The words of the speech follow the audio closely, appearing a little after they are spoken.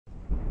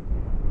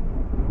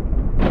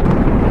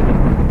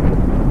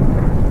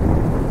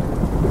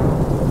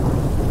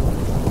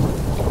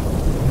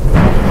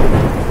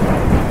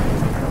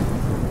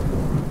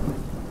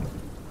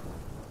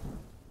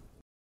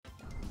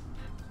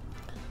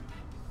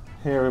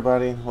Hey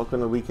everybody,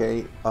 welcome to week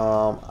 8.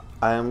 I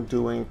am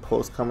doing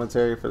post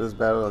commentary for this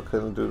battle. I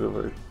couldn't do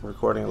the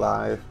recording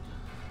live,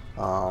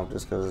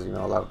 just because a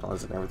lot of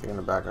noise and everything in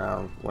the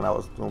background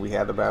when we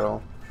had the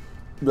battle.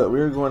 But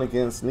we're going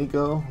against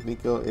Niko.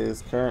 Niko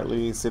is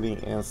currently sitting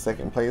in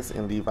second place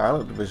in the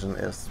Violent Division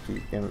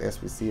in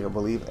SPC, I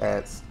believe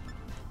at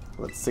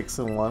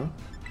 6-1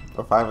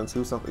 or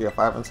 5-2 something. Yeah,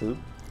 5-2.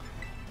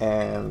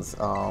 And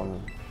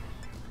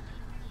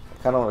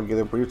kind of want to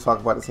get a brief talk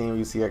about the team.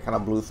 You see I kind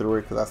of blew through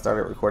it because I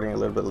started recording a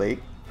little bit late.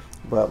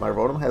 But my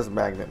Rotom has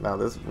Magnet. Now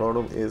this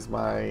Rotom is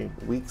my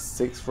week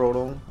 6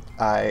 Rotom.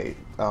 I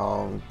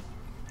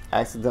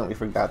accidentally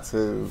forgot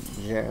to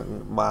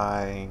gen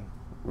my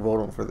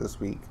Rotom for this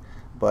week.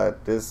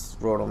 But this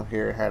Rotom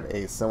here had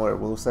a similar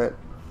moveset.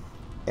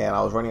 And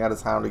I was running out of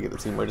time to get the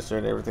team registered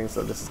and everything.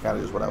 So this is kind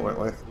of just what I went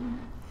with.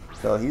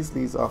 So he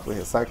leads off with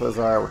his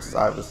Cyclizar, which is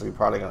obviously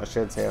probably going to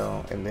Shed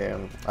Tail. And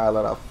then I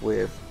let off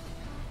with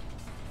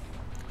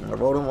my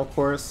Rotom, of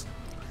course.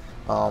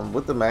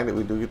 With the Magnet,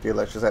 we do get the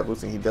Electric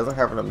boosting. He doesn't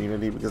have an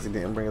immunity because he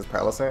didn't bring his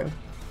Palisade.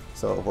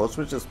 So Volt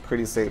Switch is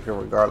pretty safe here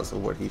regardless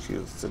of what he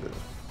chooses to do.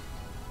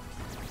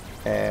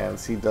 And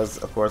he does,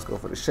 of course, go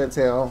for the Shed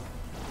Tail.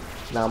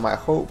 Now my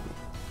hope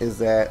is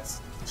that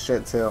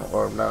Shed Tail,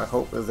 or my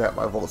hope is that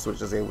my Volt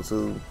Switch is able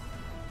to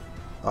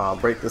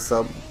break the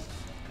sub,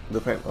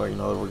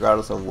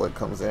 regardless of what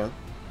comes in.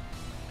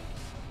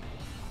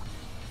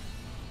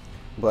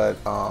 But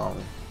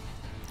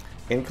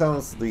in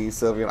comes the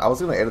Sylveon. I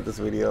was gonna edit this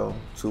video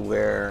to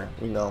where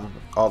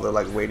all the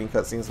waiting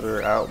cutscenes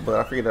were out, but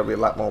I figured that'd be a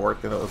lot more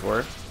work than it was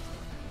worth.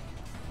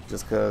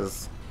 Just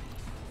because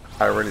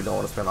I really don't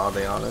want to spend all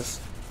day on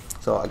this.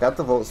 So I got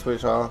the Volt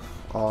Switch off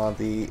on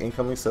the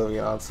incoming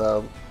Sylveon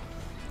sub,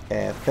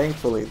 and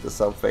thankfully the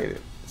sub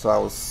faded. So I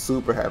was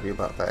super happy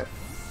about that.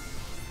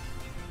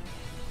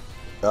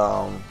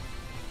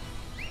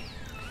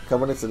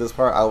 Coming into this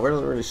part, I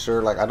wasn't really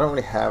sure. I don't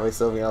really have a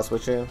Sylveon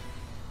switch in.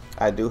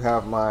 I do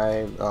have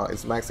my,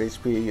 it's max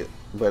HP,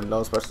 but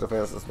no special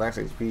defense. It's max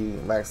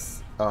HP,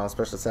 max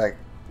special attack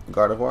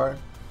Gardevoir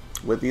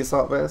with the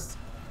Assault Vest.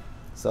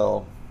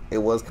 So it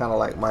was kind of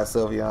like my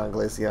Sylveon,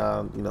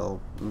 Glaceon,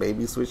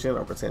 maybe switching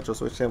or potential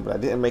switching, but I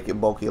didn't make it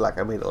bulky like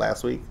I made it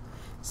last week.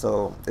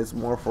 So it's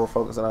more for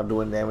focusing on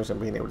doing damage and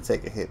being able to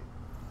take a hit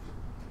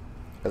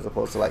as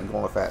opposed to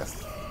going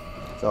fast.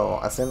 So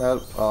I sent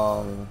out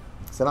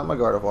my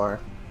Gardevoir,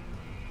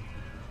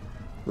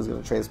 who's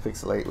going to trade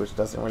Pixelate, which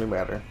doesn't really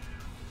matter.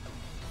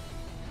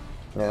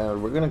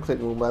 And we're going to click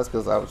Move Blast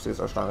because obviously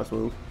it's our strongest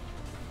move.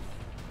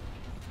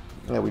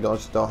 And we don't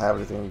have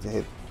anything to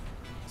hit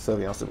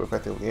Sylveon super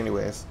effectively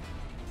anyways.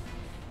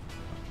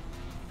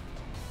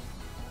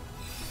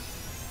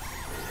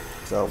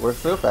 So we're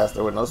still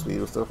faster with no speed.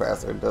 We're still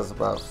faster. It does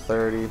about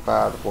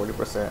 35 to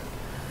 40%.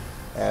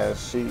 As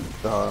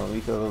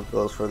Niko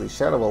goes for the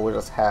Shadow Ball, we're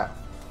just half,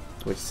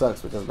 which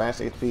sucks because Max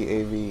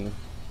HP AV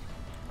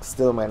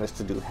still managed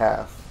to do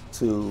half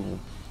to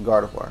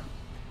Gardevoir.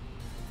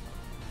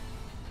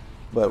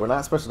 But we're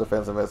not special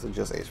defensive as it's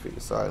just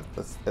HP, so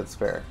that's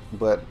fair.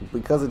 But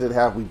because it did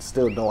half, we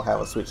still don't have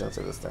a switch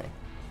into this thing.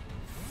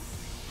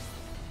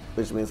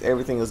 Which means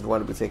everything is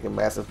going to be taking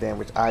massive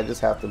damage. I just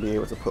have to be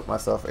able to put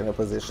myself in a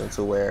position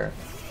to where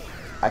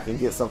I can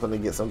get something to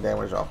get some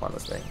damage off on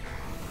this thing.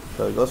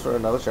 So he goes for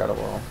another Shadow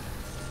Ball.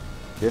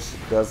 This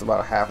does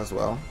about half as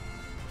well.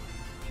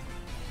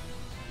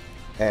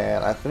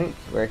 And I think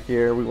right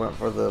here we went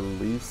for the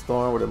Leaf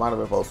Storm, but it might have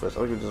been Volt Switch. I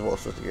think we just Volt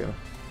Switch again.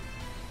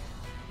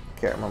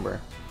 Can't remember.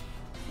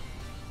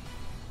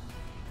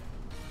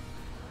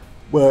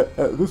 But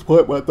at this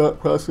point, my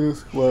thought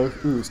process was,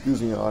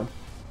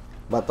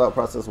 my thought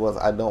process was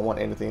I don't want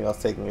anything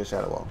else taking a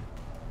Shadow Ball.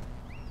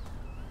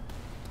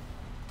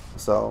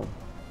 So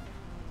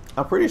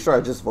I'm pretty sure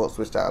I just Volt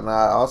Switched out. Now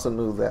I also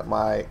knew that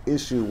my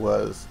issue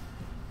was,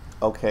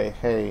 okay,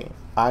 hey,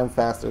 I'm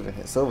faster than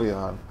his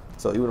Sylveon.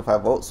 So even if I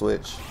Volt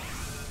Switch,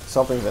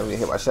 something's going to get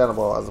hit by Shadow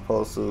Ball as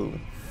opposed to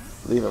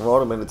leaving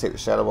Rotom in to take the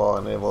Shadow Ball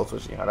and then Volt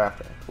Switching out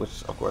after.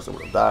 Which, of course, it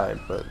would have died.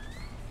 But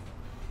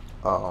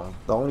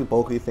the only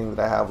bulky thing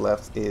that I have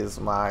left is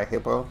my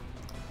Hippo.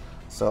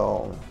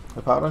 So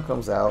Hippowdon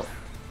comes out.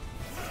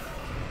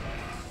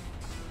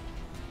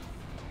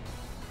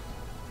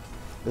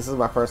 This is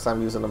my first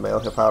time using a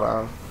male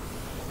Hippowdon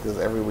because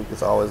every week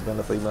it's always been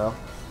a female.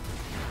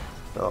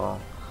 So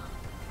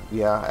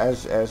yeah,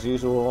 as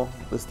usual,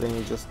 this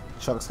thing just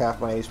chunks half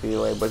my HP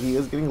away, but he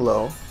is getting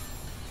low.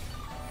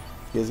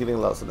 He is getting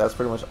low, so that's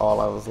pretty much all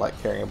I was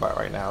caring about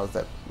right now.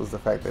 Was the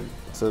fact that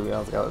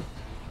Sylveon's got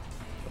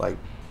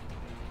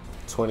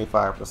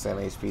 25%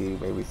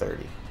 HP, maybe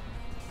 30.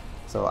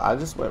 So I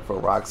just went for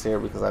Rocks here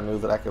because I knew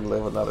that I could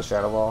live another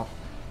Shadow Ball.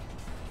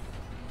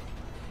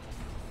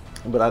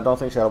 But I don't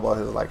think Shadow Ball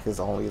is his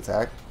only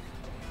attack.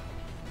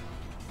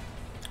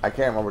 I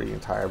can't remember the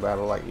entire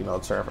battle,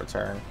 turn for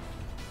turn,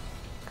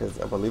 because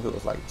I believe it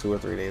was 2 or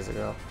 3 days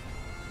ago.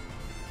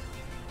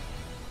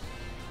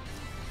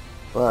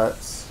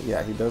 But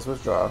yeah, he does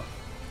withdraw,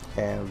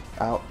 and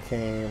out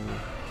came,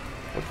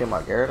 what came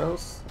out,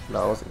 Gyarados?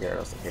 No, it wasn't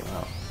Gyarados that came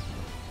out.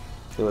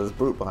 It It was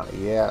Brute Bonnet,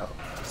 yeah.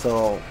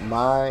 So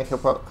my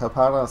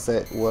Hippowdon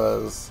set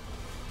was,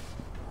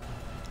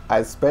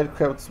 I sped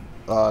crept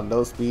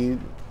no speed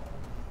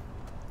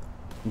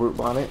Brute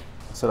Bonnet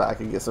so that I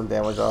could get some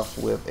damage off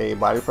with a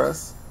body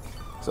press.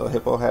 So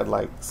Hippo had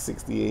like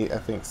 68, I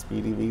think,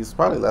 speed EVs,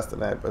 probably less than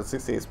that, but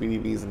 68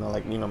 speed EVs, and then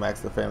like, you know, max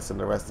defense and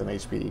the rest in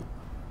HP,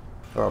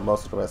 or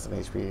most of the rest in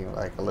HP,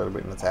 like a little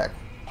bit in attack.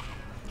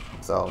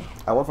 So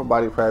I went for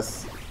body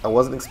press. I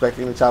wasn't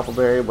expecting the Chopper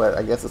Berry, but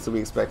I guess it's to be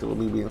expected with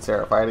me being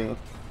Terra fighting.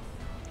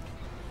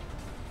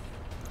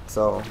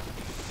 So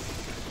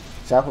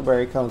Chopper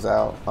Berry comes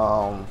out.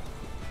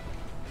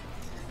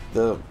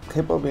 The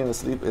Hippo being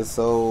asleep is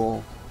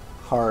so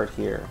hard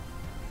here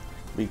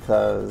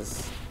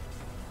because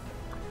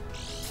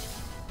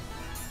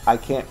I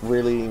can't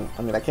really,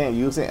 I can't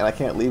use it and I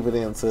can't leave it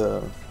in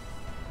to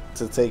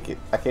take it.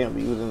 I can't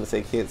leave it in to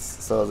take hits,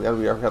 so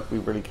I have to be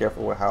really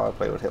careful with how I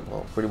play with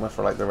Hippo pretty much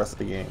for like the rest of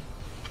the game.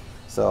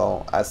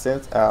 So I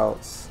sent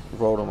out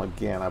Rotom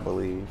again, I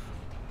believe.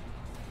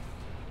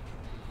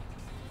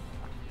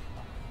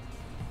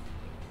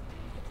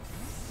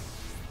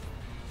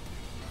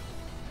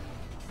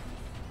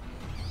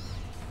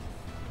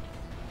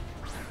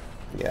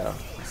 Yeah,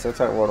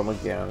 sent out Rotom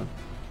again.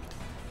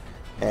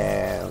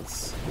 And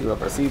we went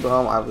for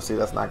C-Bomb. Obviously,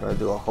 that's not going to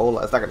do a whole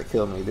lot. It's not going to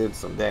kill me. It did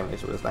some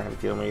damage, but it's not going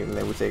to kill me. And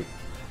then we take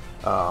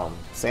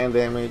sand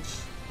damage,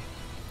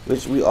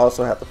 which we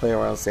also have to play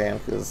around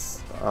sand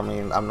because, I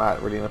mean, I'm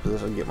not really in a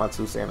position to get my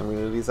 2 sand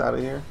immunities out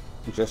of here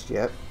just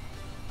yet.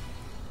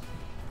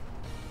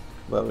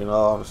 But we know,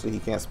 obviously, he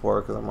can't Spore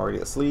because I'm already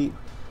asleep.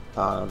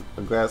 The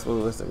grass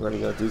move isn't really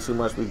going to do too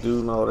much. We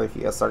do know that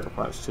he has Sucker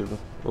Punch too.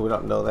 But we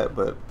don't know that,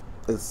 but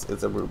it's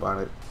a Brute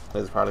Bonnet.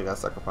 It's probably got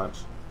Sucker Punch.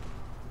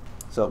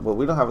 So, but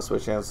we don't have a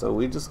switch in, so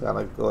we just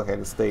gotta go ahead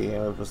and stay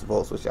in. Just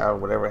Volt Switch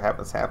out, whatever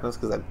happens, happens.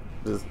 Because I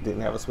just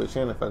didn't have a switch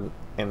in. If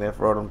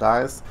Rotom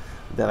dies,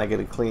 then I get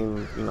a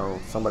clean. You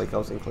know, somebody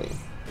comes in clean.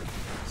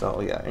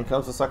 So yeah, in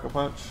comes the Sucker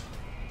Punch.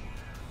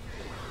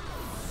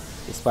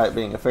 Despite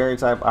being a Fairy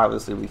type,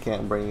 obviously we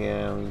can't bring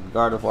in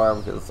Gardevoir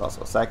because it's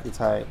also a Psychic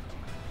type.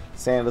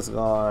 Sand is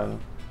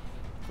gone.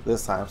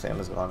 This time, Sand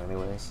is gone,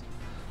 anyways.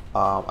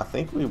 I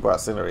think we brought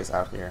Cinderace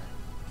out here.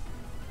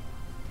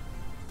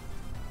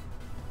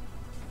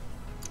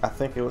 I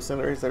think it was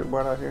Cinderace that we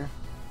brought out here,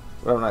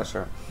 but I'm not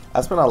sure.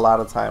 I spent a lot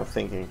of time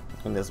thinking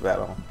in this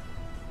battle.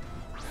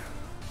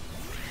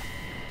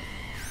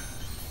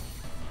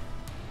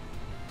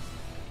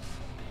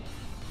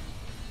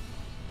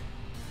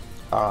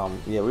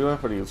 Yeah, we went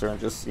for the U-turn.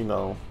 Just, you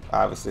know,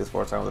 obviously it's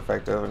 4 times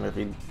effective, and if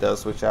he does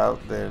switch out,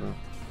 then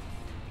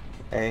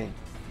hey,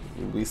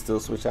 we still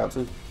switch out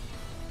too.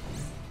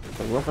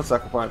 So we went for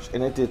Sucker Punch,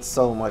 and it did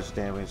so much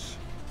damage.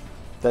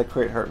 That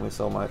crit hurt me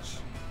so much.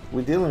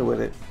 We're dealing with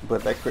it,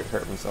 but that crit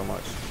hurt me so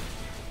much.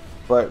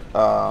 But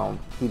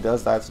he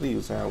does die to the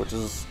U-turn, which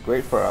is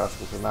great for us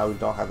because now we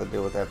don't have to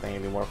deal with that thing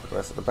anymore for the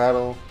rest of the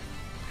battle.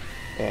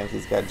 And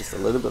he's got just a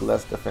little bit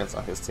less defense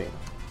on his team.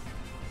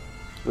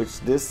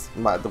 Which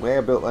the way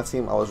I built my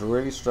team, I was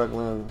really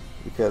struggling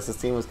because his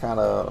team was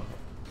a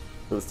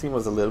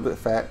little bit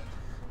fat.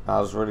 I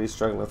was really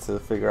struggling to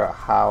figure out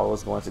how I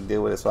was going to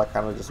deal with it. So I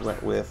kind of just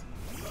went with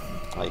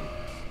like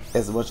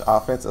as much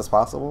offense as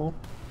possible,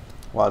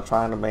 while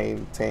trying to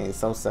maintain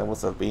some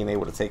semblance of being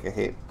able to take a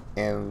hit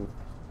in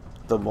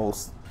the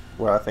most,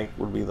 what I think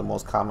would be the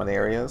most common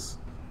areas.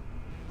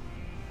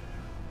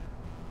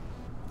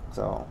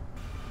 So,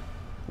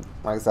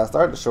 like I said, I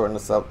started to shorten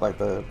this up, like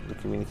the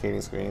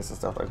communicating screens and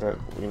stuff like that,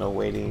 you know,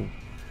 waiting,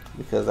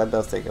 because that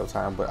does take up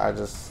time, but I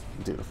just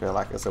didn't feel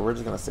like it. So we're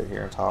just going to sit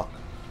here and talk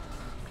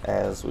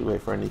as we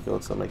wait for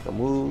Niko to make a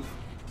move.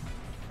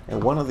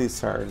 And one of these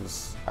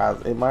turns,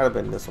 it might have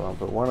been this one,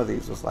 but one of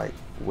these was like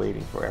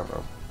waiting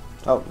forever.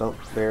 Oh, no,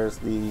 there's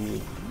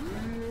the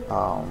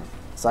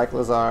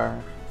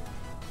Cyclizar.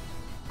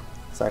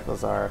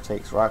 Cyclizar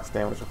takes rocks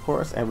damage, of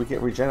course, and we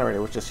get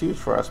regenerated, which is huge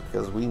for us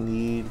because we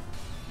need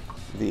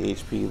the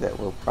HP that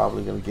we're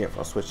probably going to get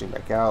from switching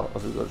back out.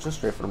 As we go just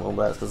straight for the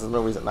Moonblast because there's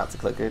no reason not to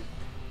click it.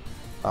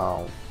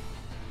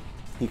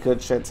 He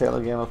could Shed Tail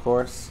again, of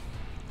course.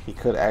 He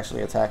could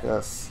actually attack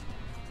us.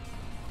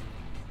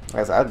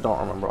 As I don't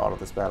remember all of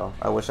this battle.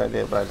 I wish I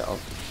did, but I don't.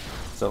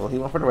 So he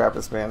went for the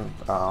Rapid Spin.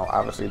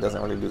 Obviously, it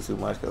doesn't really do too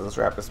much because it's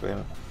Rapid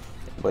Spin.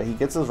 But he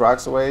gets his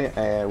rocks away,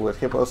 and with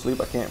Hippo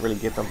Sleep, I can't really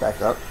get them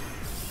back up.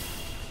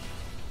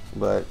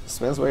 But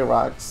spins away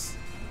rocks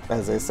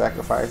as a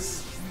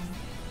sacrifice.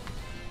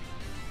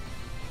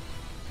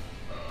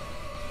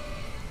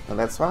 And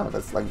that's fine.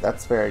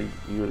 That's fair.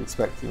 You would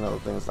expect, you know,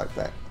 things like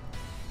that.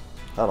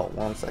 Hold on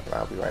 1 second.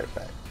 I'll be right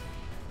back.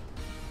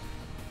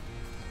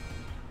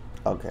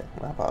 Okay,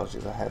 my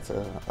apologies. I had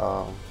to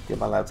get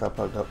my laptop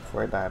plugged up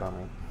before it died on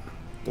me.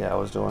 Yeah, I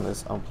was doing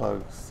this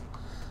unplugged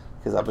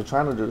because I've been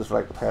trying to do this for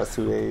like the past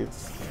 2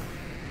 days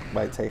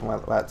by taking my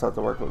laptop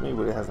to work with me,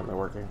 but it hasn't been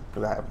working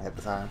because I haven't had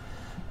the time.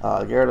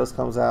 Gyarados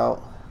comes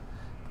out,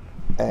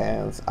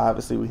 and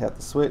obviously we have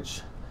to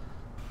switch.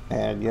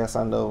 And yes,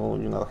 I know,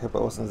 you know,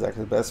 Hippo isn't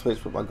exactly the best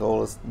switch, but my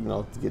goal is, you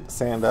know, to get the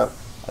sand up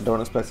I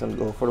don't expect him to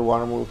go for the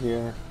water move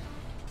here.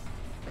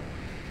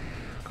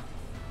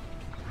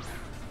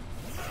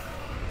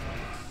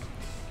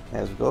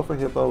 As we go for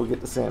Hippo, we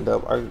get the sand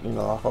up. Our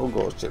whole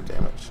goal is chip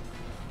damage.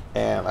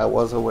 And I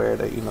was aware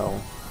that,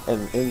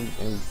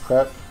 in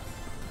prep,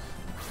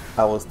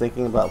 I was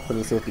thinking about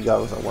putting safety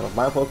goggles on one of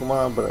my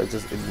Pokemon, but it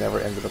never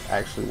ended up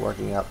actually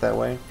working out that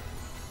way.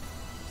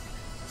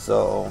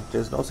 So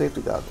there's no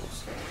safety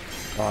goggles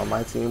on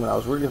my team, and I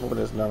was really hoping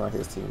there's none on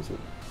his team too.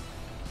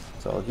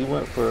 So he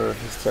went for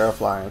his Terra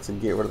Flying to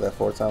get rid of that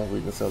 4 times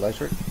weakness to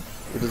electric,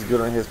 which is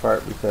good on his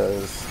part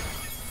because,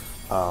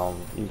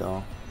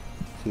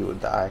 he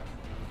would die.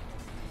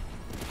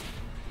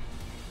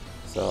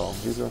 So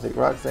he's going to take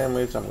rock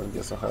damage. I'm going to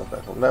get some health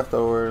back from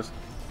leftovers.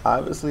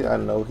 Obviously, I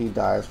know he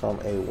dies from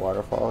a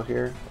waterfall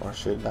here, or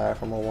should die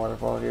from a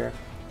waterfall here,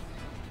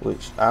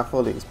 which I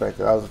fully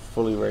expected. I was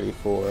fully ready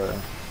for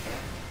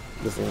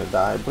this thing to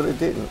die, but it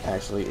didn't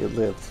actually. It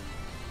lived.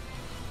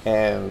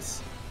 And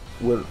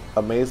what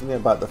amazed me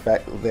about the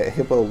fact that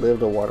Hippo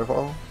lived a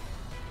waterfall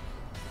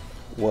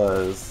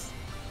was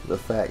the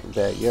fact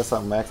that, yes,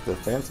 I'm max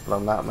defense, but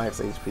I'm not max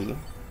HP.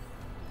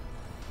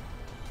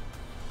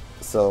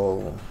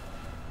 So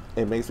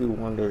it makes me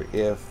wonder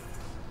if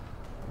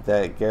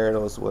that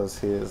Gyarados was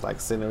his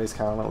Cinderace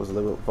counter was a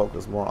little bit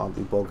focused more on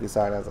the bulky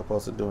side as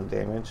opposed to doing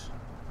damage.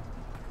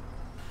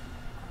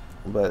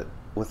 But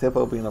with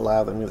Hippo being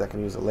alive, that means I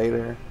can use it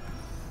later.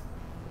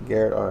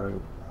 I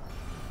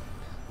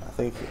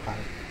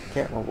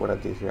can't remember what I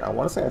did here. I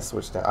want to say I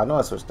switched out. I know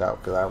I switched out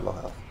because I have low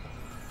health.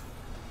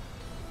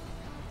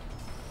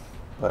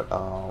 But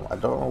I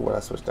don't know what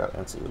I switched out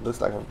into. It looks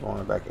like I'm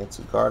going back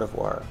into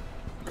Gardevoir,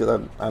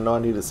 because I know I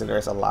need the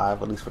Cinderace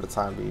alive, at least for the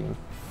time being.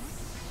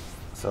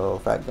 So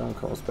Fat Gum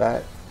comes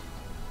back.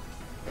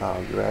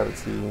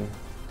 Gravity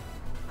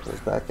goes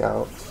back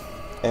out.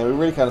 And we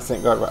really kind of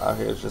sent Gardevoir out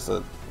here as just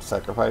a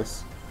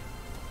sacrifice.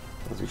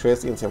 Because we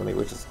traced the Intimidate,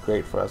 which is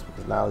great for us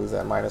because now he's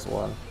at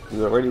 -1.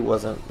 He already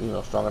wasn't,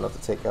 strong enough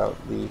to take out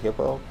the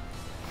Hippo.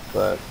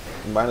 But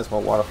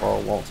 -1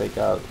 Waterfall won't take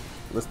out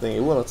this thing.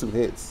 It will on 2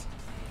 hits.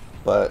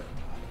 But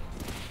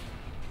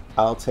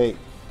I'll take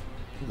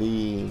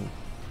the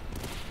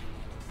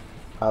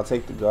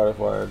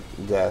Gardevoir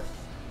death,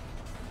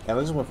 and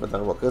I just went for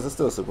Thunderbolt because it's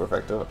still super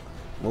effective.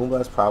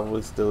 Moonblast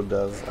probably still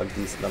does a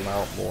decent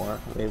amount more,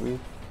 maybe,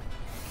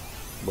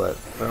 but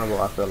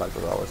Thunderbolt I feel like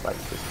was always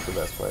just the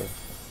best play.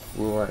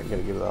 We weren't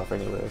gonna get it off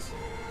anyways.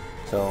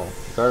 So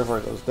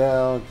Gardevoir goes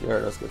down,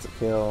 Gyarados gets a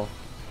kill.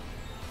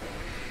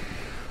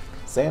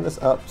 Sand is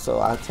up, so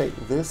I take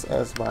this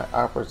as my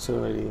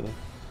opportunity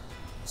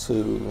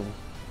to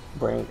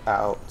bring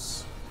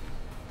out.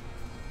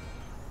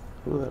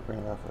 Who did I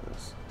bring out for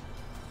this?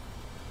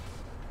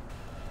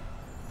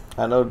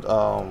 I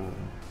know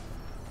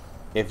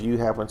if you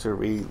happen to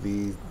read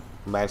the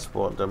match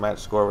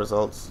score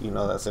results, you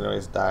know that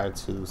Cinderace died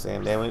to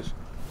sand damage,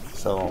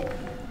 so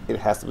it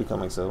has to be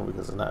coming soon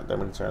because there's not that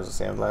many turns of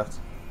sand left.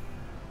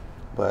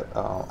 But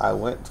I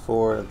went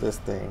for this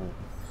thing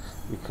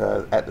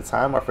because at the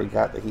time I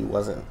forgot that he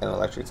wasn't an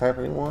electric type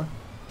anymore,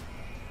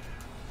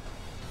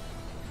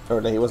 or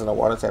that he wasn't a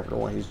water type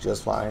anymore. He's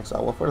just flying, so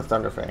I went for the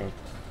Thunder Fang,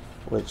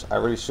 which I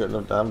really shouldn't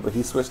have done, but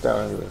he switched out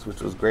anyways,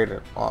 which was great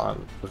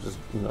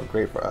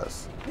great for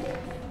us.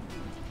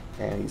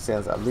 And he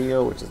sends out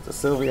Leo, which is the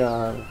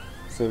Sylveon.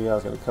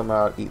 Sylveon's gonna come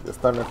out, eat this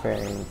Thunder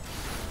Fang,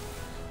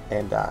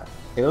 and die.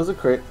 It was a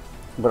crit,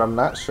 but I'm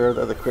not sure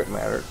that the crit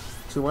mattered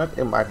too much.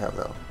 It might have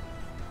though.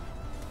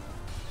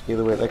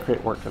 Either way, that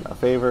crit worked in our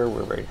favor.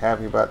 We're very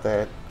happy about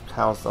that.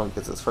 Houndstone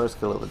gets his first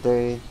kill of the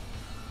day.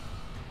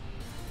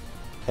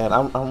 And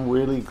I'm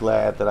really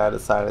glad that I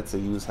decided to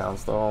use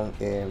Houndstone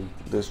in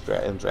this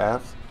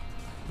draft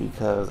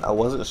because I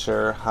wasn't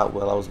sure how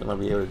well I was going to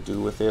be able to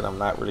do with it. I'm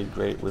not really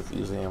great with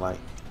using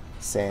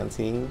sand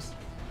teams.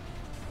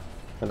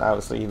 And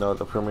obviously,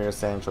 the premier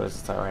sand choice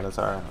is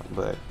Tyranitar,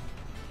 but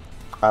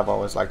I've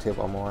always liked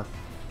Hippo more.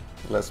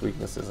 Less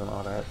weaknesses and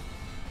all that.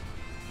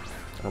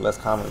 And less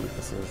common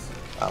weaknesses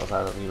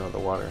outside of, the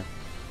water.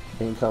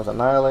 Here comes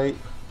Annihilate.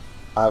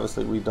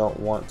 Obviously, we don't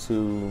want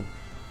to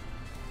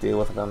deal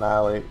with an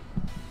Annihilate,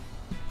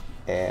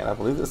 and I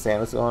believe the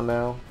sand is on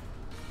now,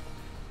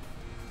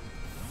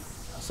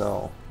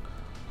 so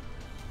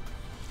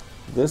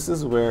this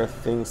is where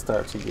things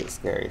start to get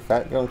scary.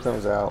 Fat Gum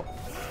comes out,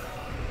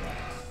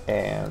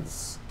 and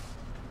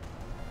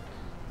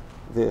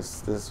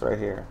this right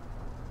here,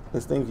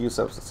 this thing can use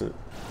Substitute.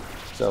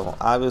 So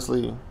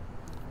obviously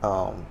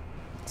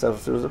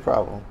Substitute is a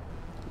problem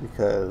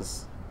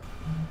because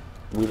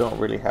we don't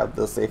really have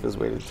the safest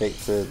way to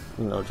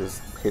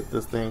just hit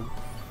this thing.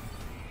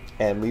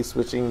 And me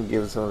switching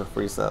gives him the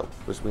free sub,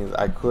 which means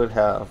I could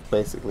have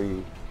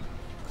basically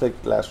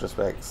clicked Last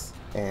Respects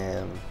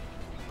and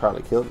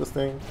probably killed this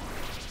thing,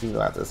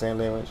 after the sand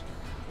damage.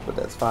 But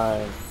that's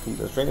fine. He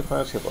does Drain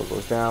Punch, Hippo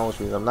goes down, which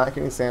means I'm not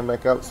getting sand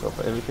back up. So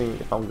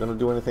if I'm gonna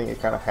do anything,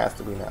 it kind of has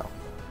to be now.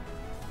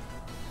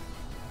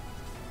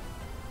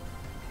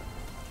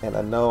 And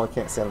I know I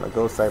can't send the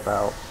Ghost type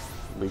out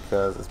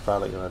because it's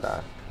probably gonna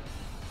die.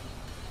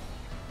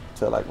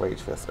 to like Rage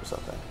Fist or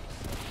something.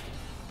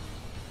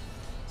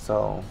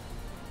 So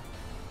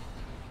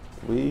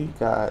we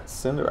got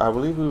Cinder. I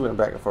believe we went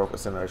back and forth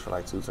with Cinderace for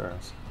like 2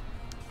 turns.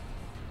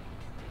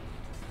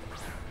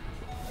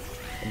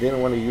 I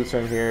didn't want to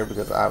U-turn here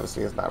because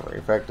obviously it's not very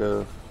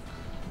effective.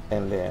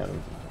 And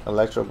then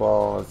Electro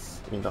Ball is,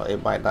 you know,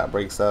 it might not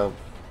break sub.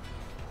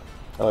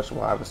 Electro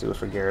Ball obviously was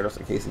for Gyarados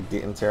in case he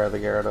didn't tear the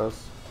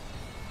Gyarados.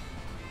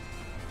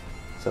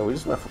 So we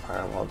just went for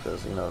Fireball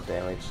because, you know,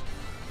 damage.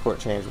 Court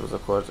change was,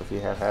 of course, if he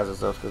had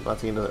hazards up, because my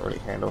team doesn't really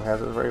handle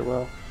hazards very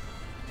well.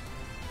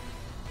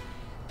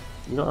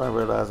 You know what I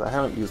realized? I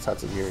haven't used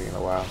Tatsugiri in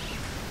a while.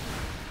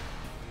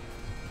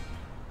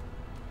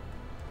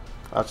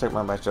 I'll check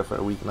my matchup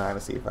for week 9 to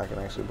see if I can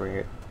actually bring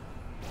it.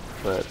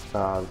 But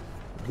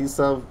he's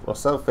sub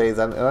phase.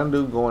 I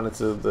knew going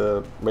into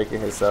the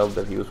making his sub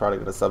that he was probably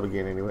going to sub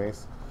again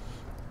anyways.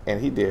 And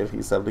he did. He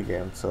subbed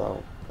again.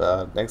 So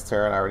next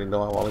turn, I already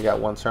know I've only got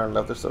 1 turn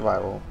left of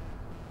survival.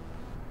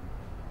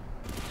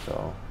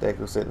 So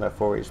Deku's sitting at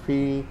 4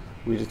 HP.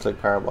 We just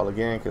click Powerball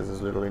again because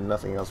there's literally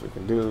nothing else we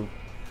can do.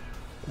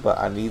 But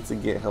I need to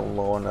get him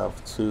low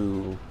enough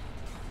to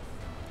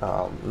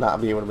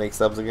not be able to make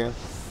subs again.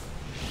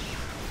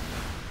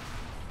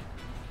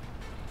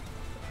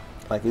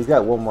 Like, he's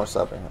got 1 more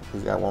sub in him.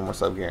 He's got 1 more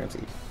sub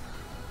guaranteed.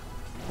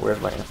 Where's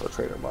my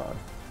Infiltrator bond?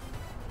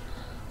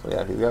 So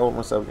yeah, he's got 1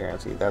 more sub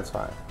guaranteed. That's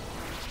fine.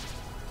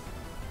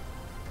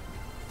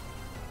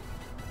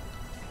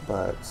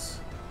 But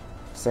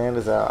Sand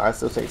is out. I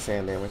still take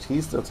sand damage. He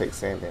still takes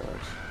sand damage,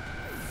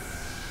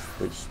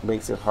 which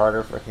makes it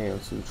harder for him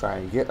to try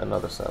and get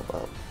another sub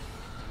up.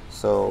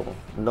 So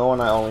knowing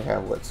I only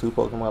have, what, 2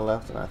 Pokemon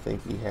left, and I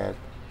think he had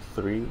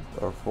 3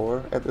 or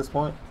 4 at this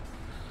point,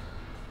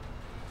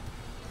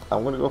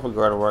 I'm going to go for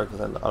Gardevoir,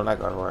 because I know, not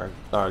Gardevoir,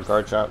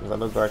 Garchomp, because I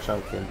know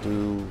Garchomp can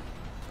do,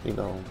 you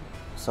know,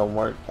 some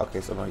work.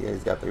 Okay, so no, yeah,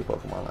 he's got 3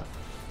 Pokemon left.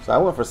 So I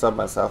went for sub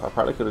myself. I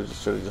probably should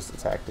have just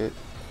attacked it,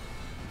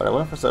 but I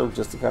went for sub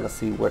just to kind of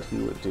see what he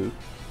would do.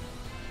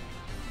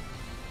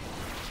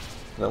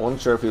 I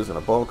wasn't sure if he was going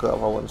to bulk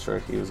up. I wasn't sure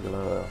if he was going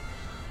to,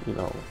 you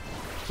know,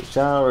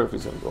 shower, if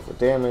he's going to go for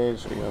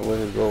damage, or, you know, what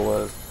his goal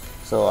was.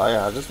 So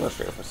I just went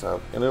straight for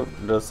sub, and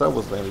the sub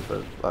was mainly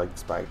for like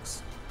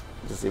spikes,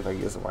 to see if I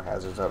can get some more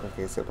hazards up in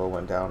case Hippo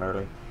went down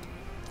early.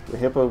 The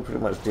Hippo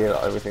pretty much did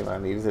everything I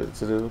needed it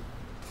to do.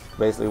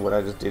 Basically, what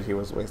I just did here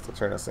was waste a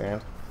turn of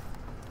sand.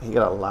 He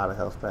got a lot of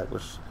health back,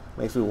 which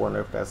makes me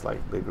wonder if that's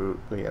like big root.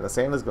 But yeah, the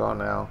sand is gone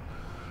now.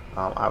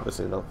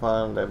 Obviously, no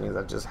fun. That means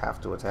I just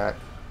have to attack,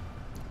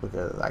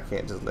 because I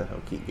can't just let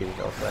him keep getting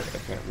health back.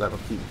 I can't let him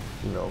keep,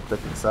 you know,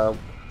 clicking sub.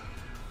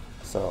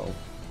 So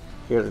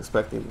here's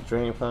expecting the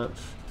Drain Punch,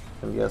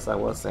 and yes, I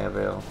was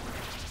Sandvale.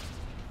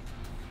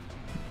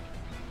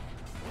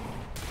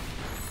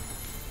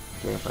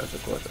 Drain Punch,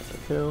 of course, that's a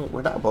kill.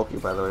 We're not bulky,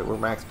 by the way. We're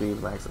max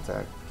speed, max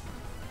attack.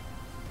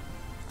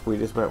 We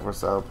just went for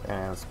sub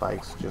and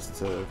spikes just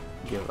to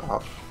get it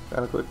off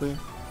kind of quickly.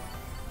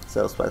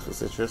 Sell spikes with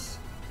citrus.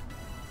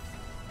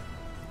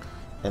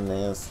 And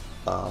then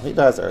he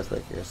dies to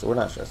Earthquake here, so we're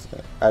not stressing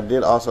it. I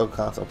did also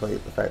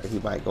contemplate the fact that he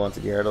might go into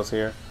Gyarados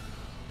here,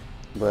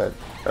 but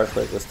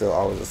Earthquake is still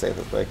always the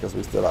safest play because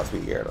we still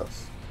outspeed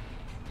Gyarados.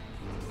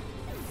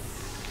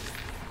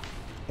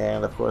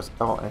 And of course,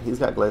 oh, and he's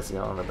got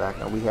Glaceon on the back,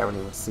 and we haven't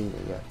even seen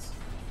it yet.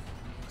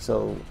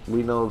 So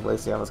we know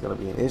Glaceon is going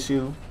to be an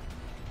issue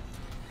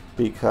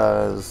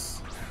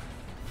because,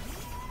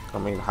 I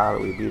mean, how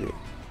do we beat it?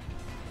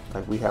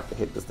 Like, we have to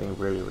hit this thing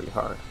really, really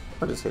hard.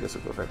 Or just hit it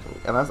super effectively.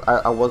 And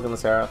I was going to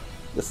say,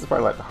 this is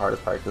probably like the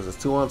hardest part because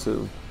it's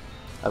 2-on-2.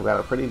 I've got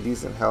a pretty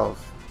decent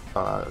health.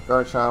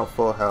 Garchomp,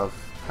 full health,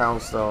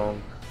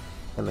 Poundstone,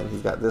 and then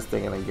he's got this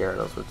thing and then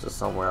Gyarados, which is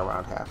somewhere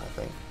around half, I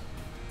think.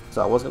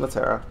 So I was going to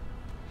Terra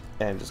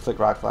and just click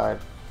Rock Slide,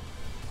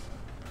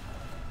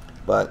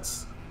 but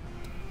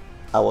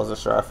I wasn't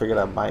sure. I figured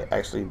I might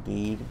actually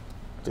need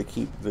to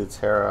keep the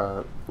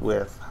Terra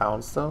with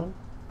Houndstone.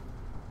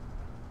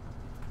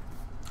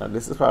 And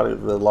this is probably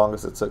the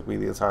longest it took me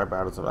the entire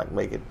battle to like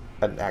make it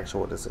an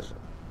actual decision,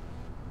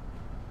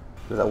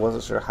 because I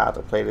wasn't sure how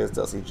to play this.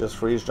 Does he just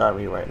freeze dry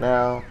me right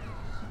now?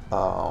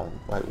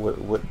 Like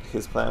what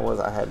his plan was,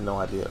 I had no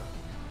idea.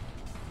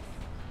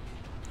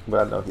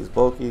 But I know he's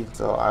bulky,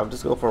 so I'll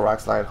just go for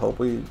Rock Slide.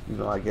 Hopefully, you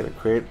know, I get a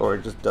crit or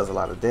it just does a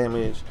lot of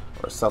damage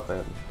or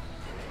something.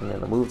 And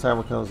then the move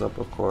timer comes up,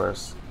 of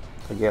course.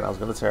 Again, I was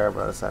going to Terra,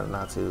 but I decided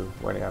not to.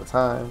 Running out of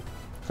time.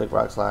 Click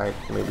Rock Slide.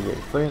 Maybe get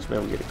a flinch,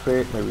 maybe get a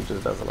crit, maybe it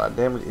just does a lot of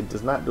damage. It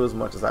does not do as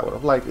much as I would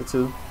have liked it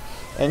to.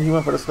 And he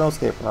went for the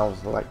Snowscape, and I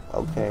was like,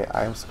 okay,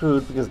 I am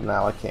screwed because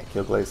now I can't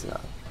kill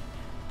Glaceon.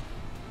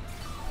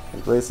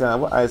 And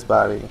Glaceon with Ice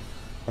Body,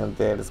 and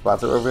then it's about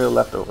to reveal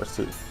leftovers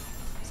too.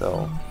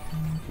 So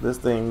this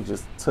thing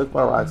just took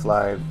my Rock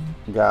Slide,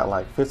 got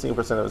like 15%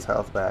 of his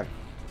health back,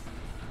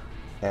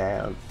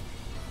 and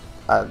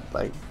I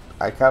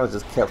kind of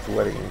just kept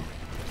waiting,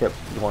 kept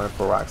going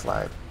for Rock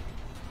Slide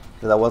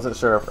because I wasn't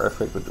sure if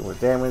Earthquake would do more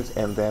damage.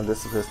 And then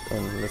this is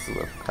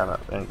what kind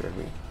of angered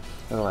me.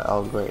 And I'm like,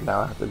 oh great,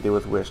 now I have to deal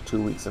with Wish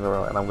 2 weeks in a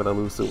row, and I'm gonna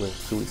lose to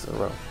Wish 2 weeks in a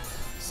row.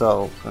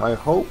 So my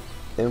hope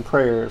and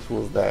prayers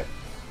was that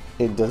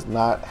it does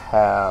not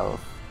have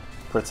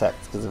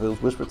protect, because if it was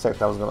wish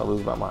protect, I was gonna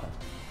lose my mind.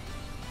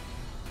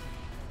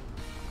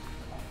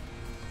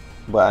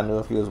 But I knew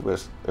if he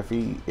was if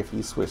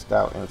he switched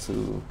out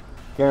into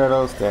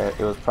Gyarados, that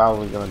it was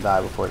probably gonna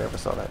die before it ever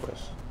saw that wish.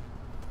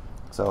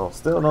 So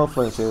still no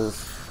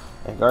flinches,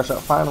 and Garchomp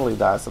finally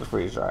dies to the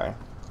freeze dry.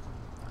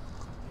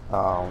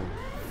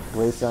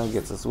 Glaceon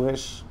gets his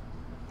wish,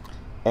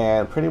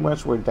 and pretty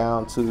much we're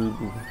down to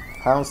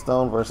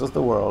Houndstone versus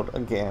the world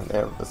again.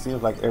 It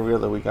seems like every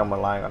other week I'm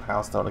relying on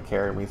Houndstone to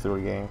carry me through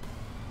a game,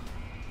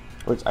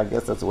 which I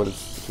guess that's what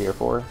it's here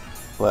for.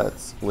 But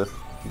with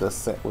the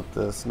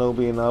snow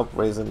being up,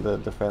 raising the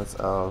defense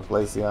of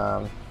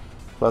Glaceon,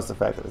 plus the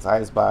fact that it's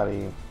Ice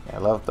Body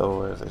and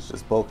Leftovers, it's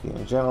just bulky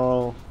in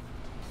general.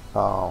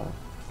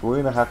 We're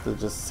gonna have to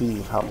just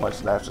see how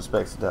much Last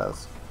Respects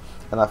does,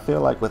 and I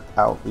feel like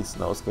without the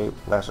Snowscape,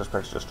 Last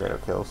Respects just straight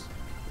up kills.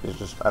 It's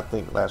just, I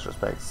think Last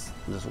Respects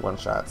just one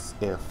shots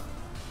if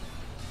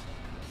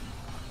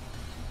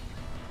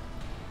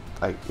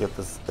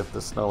the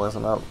snow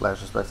isn't up.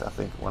 Last Respects I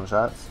think one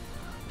shots,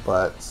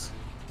 but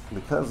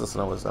because the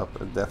snow is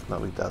up, it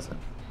definitely doesn't.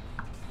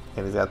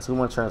 And he's got 2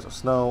 more turns of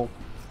snow.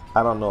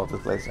 I don't know if this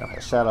Glaceon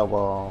has Shadow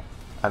Ball.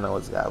 I know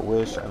it's got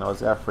Wish. I know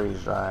it's got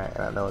Freeze Dry,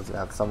 and I know it's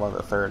got some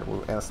other third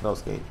move and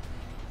Snowscape.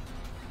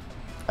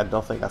 I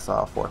don't think I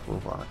saw a 4th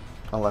move on it,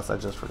 unless I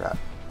just forgot.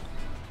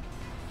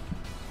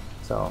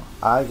 So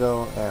I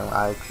go and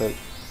I click,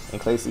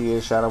 and Clacy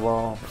is Shadow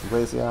Ball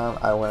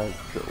Glaceon. I went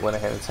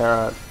ahead and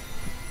Terra,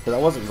 because I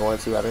wasn't going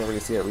to. I didn't really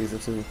see a reason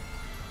to,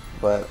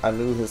 but I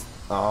knew his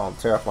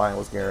Terra Flying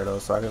was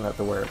Gyarados, so I didn't have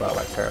to worry about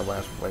like Terra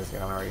Blast from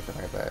Glaceon or anything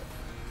like that.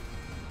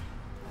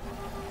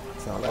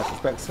 So Last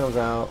Respect comes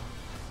out,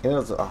 and it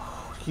was a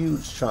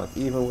huge chunk,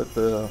 even with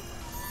the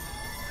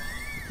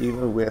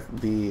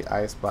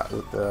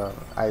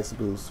ice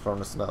boost from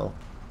the snow.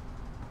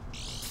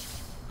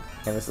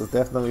 And this is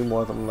definitely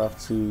more than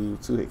enough to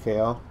hit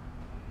KO.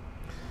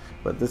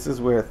 But this is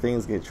where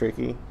things get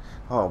tricky.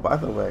 Oh, by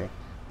the way,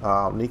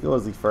 Niko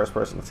is the first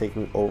person to take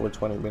me over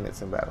 20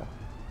 minutes in battle.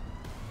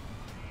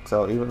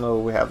 So even though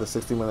we have the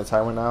 60-minute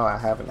timer now, I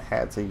haven't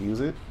had to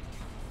use it.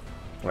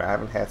 Or I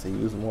haven't had to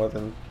use more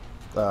than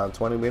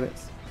 20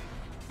 minutes.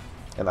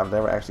 And I've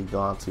never actually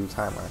gone to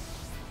timer.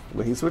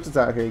 But he switches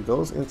out here, he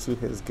goes into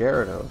his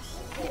Gyarados,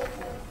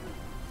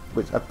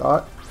 which I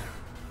thought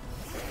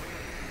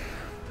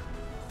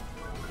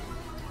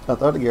the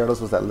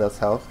Gyarados was at less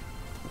health,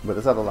 but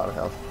it's at a lot of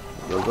health.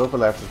 He'll go for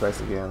Last Respects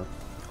again.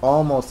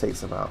 Almost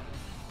takes him out.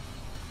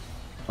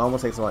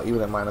 Almost takes him out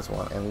even at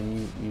 -1.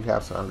 And you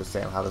have to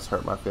understand how this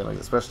hurt my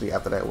feelings, especially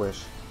after that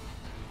wish.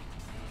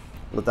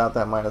 Without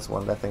that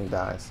 -1, that thing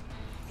dies.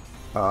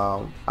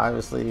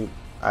 Obviously,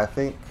 I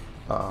think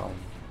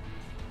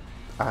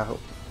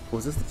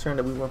was this the turn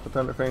that we went for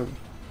Thunder Fang?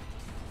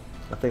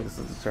 I think this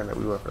is the turn that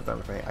we went for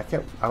Thunder Fang.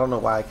 I don't know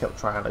why I kept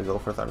trying to go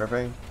for Thunder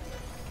Fang.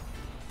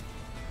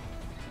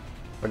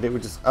 Or did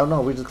we just, oh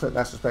no, we just clicked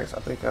Last Respects. I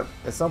think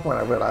at some point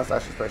I realized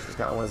Last Respects just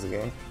kind of wins the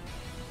game.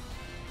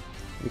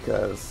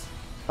 Because,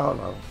 oh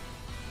no.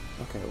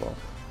 Okay, well.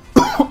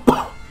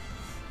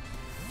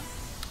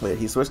 But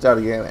he switched out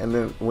again, and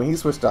then when he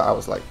switched out, I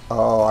was like,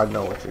 oh, I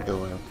know what you're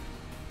doing.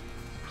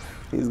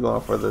 He's going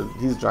for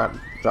he's dropped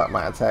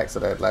my attack so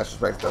that Last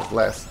Respects does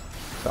less.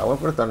 So I went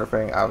for the Thunder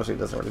Fang. Obviously, it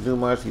doesn't really do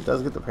much. He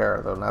does get the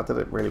parry though. Not that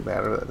it really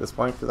mattered at this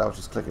point, because I was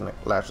just clicking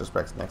Last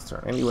Respects next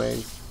turn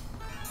anyways.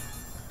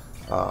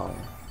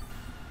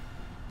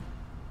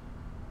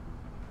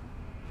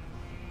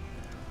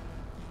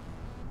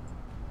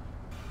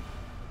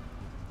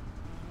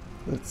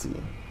 Let's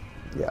see.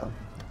 Yeah,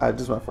 I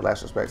just went for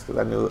Last Respects because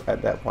I knew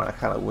at that point I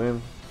kind of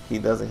win. He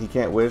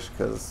can't wish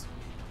because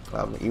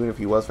even if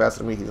he was faster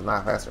than me, he's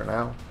not faster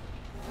now.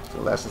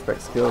 So Last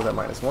Respects kills at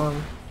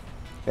 -1,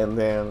 and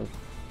then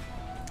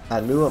I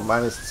knew at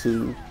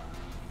 -2.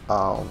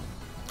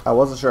 I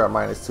wasn't sure at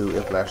 -2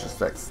 if Last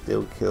Respects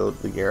still killed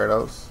the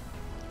Gyarados,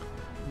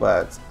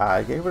 but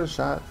I gave it a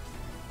shot.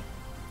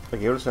 I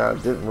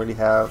didn't really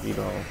have,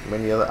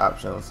 many other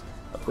options.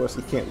 Of course,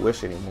 he can't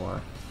wish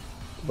anymore.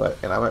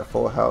 And I'm at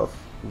full health,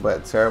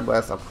 but Terra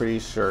Blast I'm pretty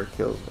sure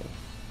kills me.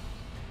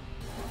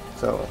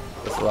 So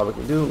that's all we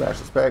can do. Last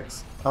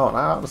Respects. Oh, and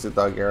I honestly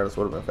thought Gyarados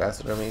would have been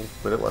faster than me,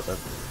 but it wasn't.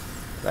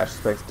 Last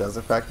Respects does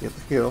in fact get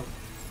the kill,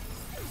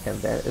 and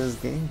that is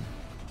game.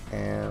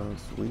 And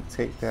we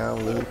take down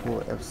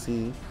Lileepool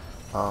FC.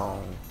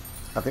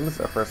 I think this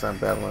is our first time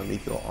battling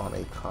Niko on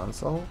a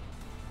console.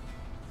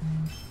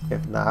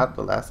 If not,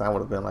 the last time would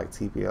have been like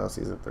TPL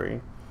Season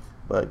 3.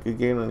 But good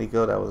game to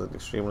Niko. That was an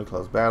extremely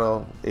close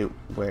battle. It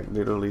went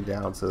literally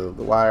down to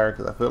the wire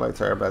because I feel like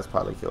Terra Blast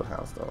probably killed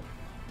Houndstone.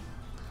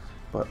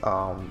 But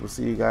we'll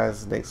see you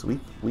guys next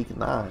week, week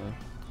 9,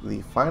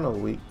 the final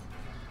week.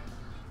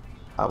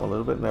 I'm a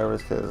little bit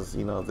nervous because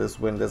this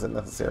win doesn't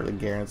necessarily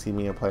guarantee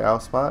me a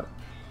playoff spot,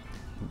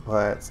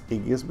 but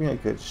it gives me a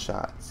good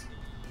shot.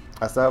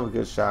 I still have a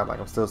good shot. Like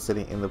I'm still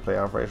sitting in the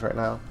playoff race right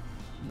now,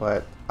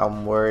 but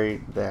I'm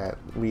worried that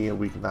me in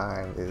week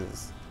 9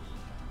 is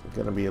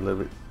going to be a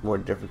little bit more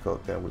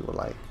difficult than we would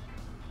like.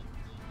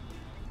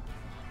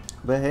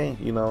 But hey,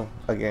 you know,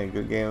 again,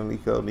 good game,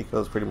 Niko.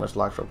 Niko's pretty much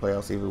locked for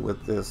playoffs even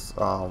with this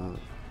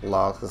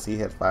loss, because he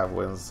had 5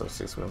 wins or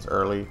 6 wins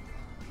early.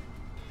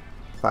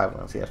 5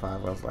 wins. He had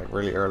 5 wins like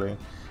really early.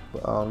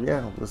 But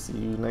yeah, we'll see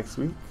you next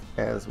week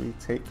as we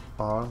take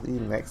on the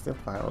next and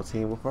final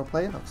team with our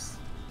playoffs.